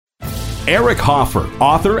Eric Hoffer,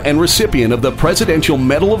 author and recipient of the Presidential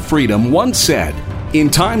Medal of Freedom, once said,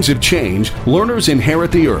 "In times of change, learners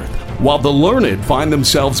inherit the earth, while the learned find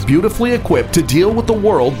themselves beautifully equipped to deal with the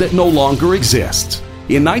world that no longer exists."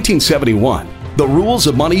 In 1971, the rules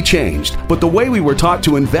of money changed, but the way we were taught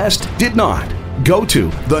to invest did not. Go to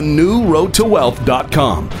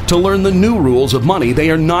thenewroadtowealth.com to learn the new rules of money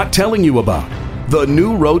they are not telling you about.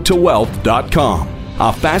 thenewroadtowealth.com.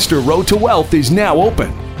 A faster road to wealth is now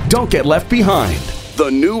open. Don't get left behind.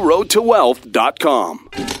 thenewroadtowealth.com.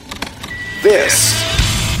 This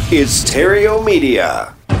is Terrio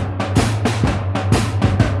Media.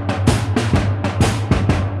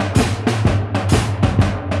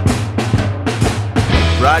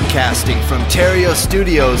 Broadcasting from Terrio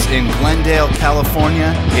Studios in Glendale,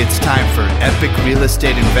 California, it's time for Epic Real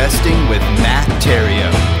Estate Investing with Matt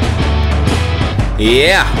Terrio.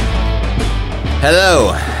 Yeah.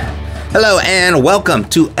 Hello and welcome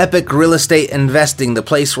to Epic Real Estate Investing, the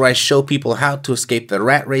place where I show people how to escape the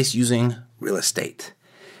rat race using real estate.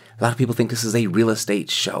 A lot of people think this is a real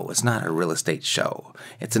estate show. It's not a real estate show.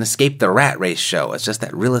 It's an escape the rat race show. It's just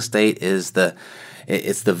that real estate is the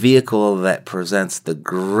vehicle that presents the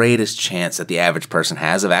greatest chance that the average person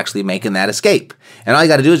has of actually making that escape. And all you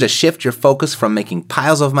got to do is just shift your focus from making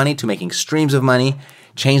piles of money to making streams of money.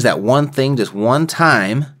 Change that one thing just one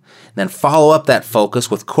time, then follow up that focus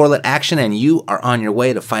with correlate action, and you are on your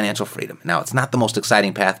way to financial freedom. Now, it's not the most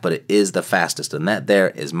exciting path, but it is the fastest, and that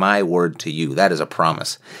there is my word to you. That is a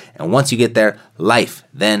promise. And once you get there, life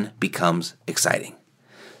then becomes exciting.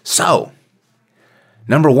 So,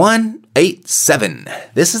 number 187.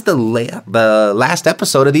 This is the last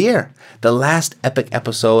episode of the year, the last epic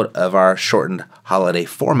episode of our shortened holiday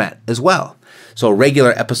format as well. So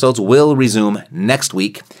regular episodes will resume next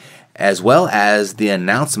week, as well as the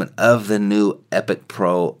announcement of the new Epic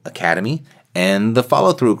Pro Academy and the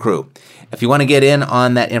follow-through crew. If you want to get in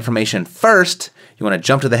on that information first, you want to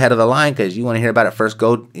jump to the head of the line because you want to hear about it first,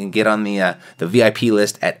 go and get on the VIP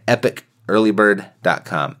list at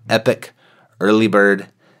epicearlybird.com.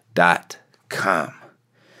 epicearlybird.com.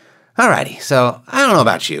 Alrighty, so I don't know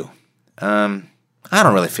about you. I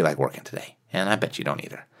don't really feel like working today, and I bet you don't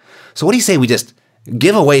either. So what do you say we just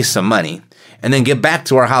give away some money and then get back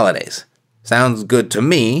to our holidays? Sounds good to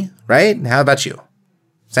me, right? How about you?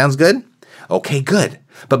 Sounds good? Okay, good.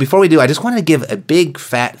 But before we do, I just want to give a big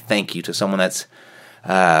fat thank you to someone that's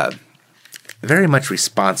very much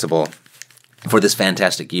responsible for this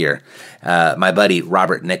fantastic year. My buddy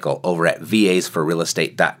Robert Nickel over at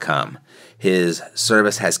vasforrealestate.com. His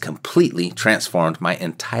service has completely transformed my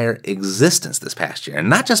entire existence this past year. And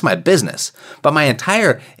not just my business, but my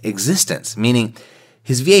entire existence. Meaning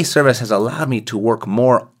his VA service has allowed me to work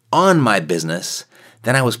more on my business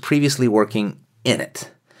than I was previously working in it.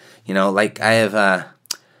 You know, like I've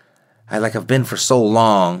been for so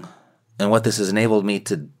long, and what this has enabled me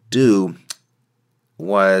to do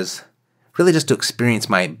was really just to experience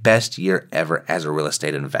my best year ever as a real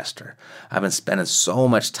estate investor. I've been spending so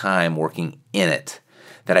much time working in it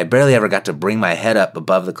that I barely ever got to bring my head up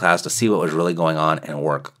above the clouds to see what was really going on and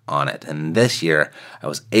work on it. And this year, I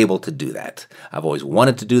was able to do that. I've always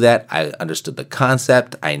wanted to do that. I understood the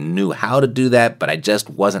concept. I knew how to do that, but I just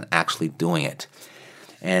wasn't actually doing it.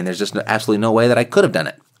 And there's just absolutely no way that I could have done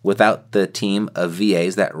it without the team of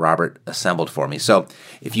VAs that Robert assembled for me. So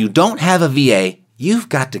if you don't have a VA, you've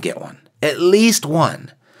got to get one. At least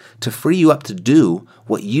one, to free you up to do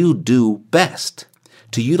what you do best,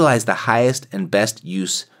 to utilize the highest and best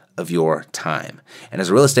use of your time. And as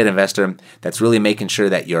a real estate investor, that's really making sure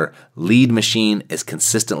that your lead machine is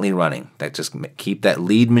consistently running. That just keep that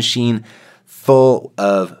lead machine full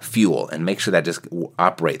of fuel and make sure that just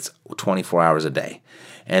operates 24 hours a day.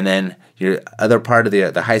 And then your other part of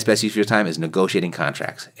the highest best use of your time is negotiating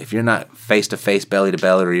contracts. If you're not face-to-face,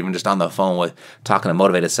 belly-to-belly, or even just on the phone with talking to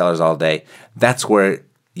motivated sellers all day, that's where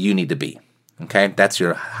you need to be. Okay? That's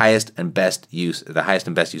your highest and best use, the highest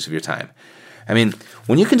and best use of your time. I mean,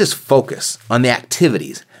 when you can just focus on the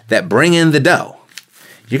activities that bring in the dough,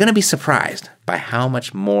 you're going to be surprised by how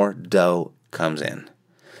much more dough comes in.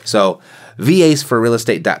 So,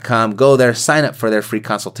 vasforrealestate.com. Go there, sign up for their free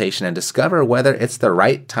consultation, and discover whether it's the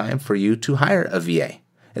right time for you to hire a VA.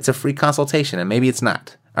 It's a free consultation, and maybe it's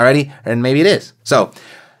not. Alrighty? And maybe it is. So,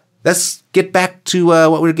 let's get back to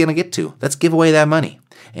what we're going to get to. Let's give away that money,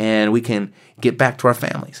 and we can get back to our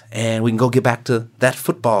families, and we can go get back to that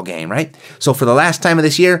football game, right? So, for the last time of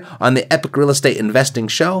this year on the Epic Real Estate Investing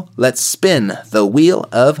Show, let's spin the wheel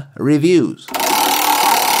of reviews.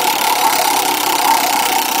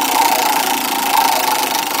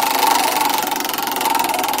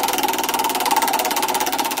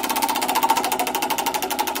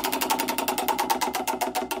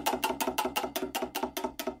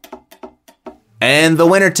 And the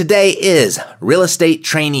winner today is Real Estate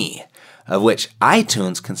Trainee, of which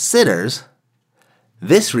iTunes considers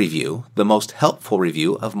this review the most helpful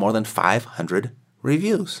review of more than 500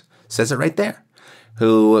 reviews. Says it right there.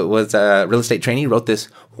 Who was a Real Estate Trainee, wrote this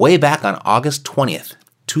way back on August 20th,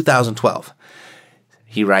 2012.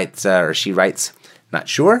 He writes, or she writes, not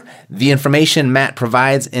sure. The information Matt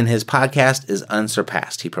provides in his podcast is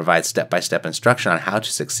unsurpassed. He provides step-by-step instruction on how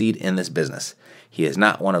to succeed in this business. He is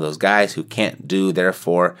not one of those guys who can't do,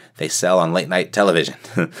 therefore they sell on late-night television.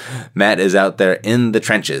 Matt is out there in the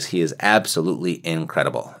trenches. He is absolutely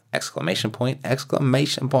incredible. Exclamation point,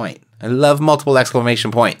 exclamation point. I love multiple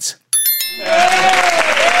exclamation points.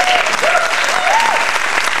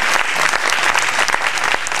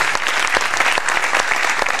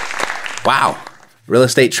 Wow. Real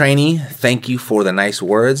Estate Trainee, thank you for the nice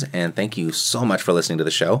words, and thank you so much for listening to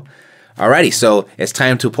the show. Alrighty, so it's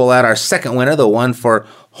time to pull out our second winner, the one for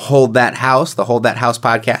Hold That House, the Hold That House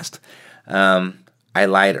podcast. I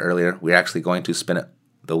lied earlier. We're actually going to spin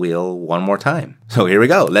the wheel one more time. So here we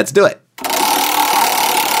go. Let's do it.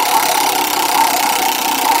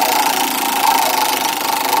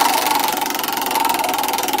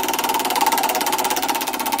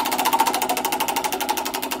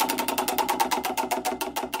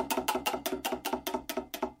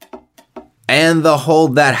 And the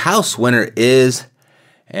Hold That House winner is,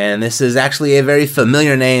 and this is actually a very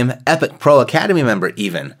familiar name, Epic Pro Academy member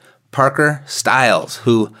even, Parker Stiles,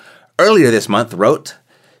 who earlier this month wrote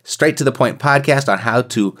Straight to the Point podcast on how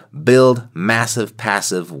to build massive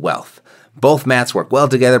passive wealth. Both Matts work well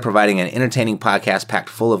together, providing an entertaining podcast packed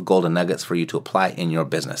full of golden nuggets for you to apply in your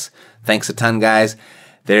business. Thanks a ton, guys.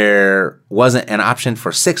 There wasn't an option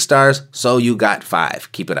for 6 stars, so you got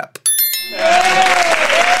 5. Keep it up.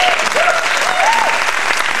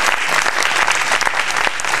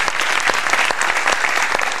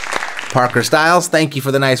 Parker Stiles, thank you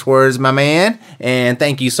for the nice words, my man, and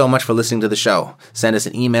thank you so much for listening to the show. Send us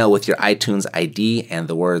an email with your iTunes ID and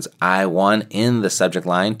the words I won in the subject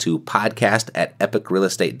line to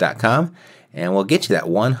podcast@epicrealestate.com, and we'll get you that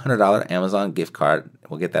 $100 Amazon gift card.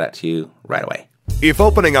 We'll get that out to you right away. If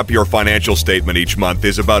opening up your financial statement each month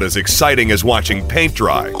is about as exciting as watching paint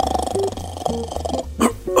dry,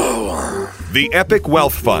 the Epic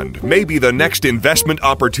Wealth Fund may be the next investment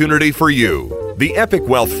opportunity for you. The Epic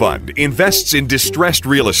Wealth Fund invests in distressed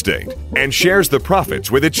real estate and shares the profits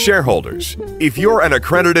with its shareholders. If you're an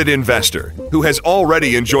accredited investor who has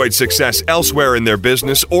already enjoyed success elsewhere in their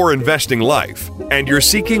business or investing life, and you're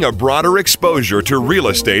seeking a broader exposure to real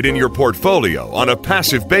estate in your portfolio on a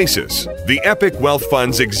passive basis, the Epic Wealth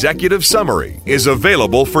Fund's executive summary is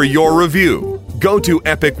available for your review. Go to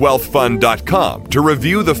epicwealthfund.com to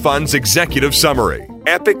review the fund's executive summary.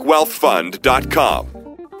 epicwealthfund.com.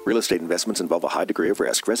 Real estate investments involve a high degree of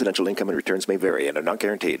risk. Residential income and returns may vary and are not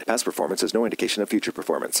guaranteed. Past performance is no indication of future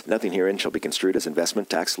performance. Nothing herein shall be construed as investment,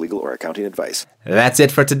 tax, legal, or accounting advice. That's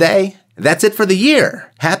it for today. That's it for the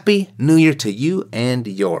year. Happy New Year to you and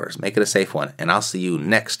yours. Make it a safe one, and I'll see you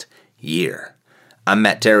next year. I'm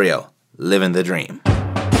Matt Theriault, living the dream.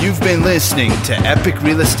 You've been listening to Epic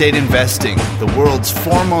Real Estate Investing, the world's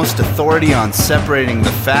foremost authority on separating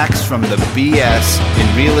the facts from the BS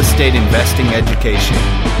in real estate investing education.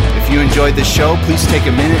 If you enjoyed the show, please take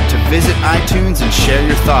a minute to visit iTunes and share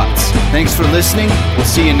your thoughts. Thanks for listening. We'll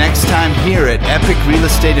see you next time here at Epic Real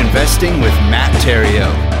Estate Investing with Matt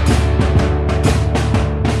Theriault.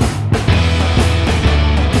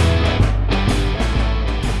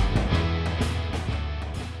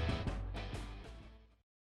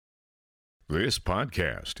 This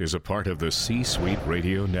podcast is a part of the C-Suite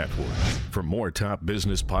Radio Network. For more top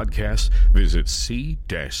business podcasts, visit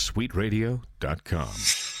c-suiteradio.com.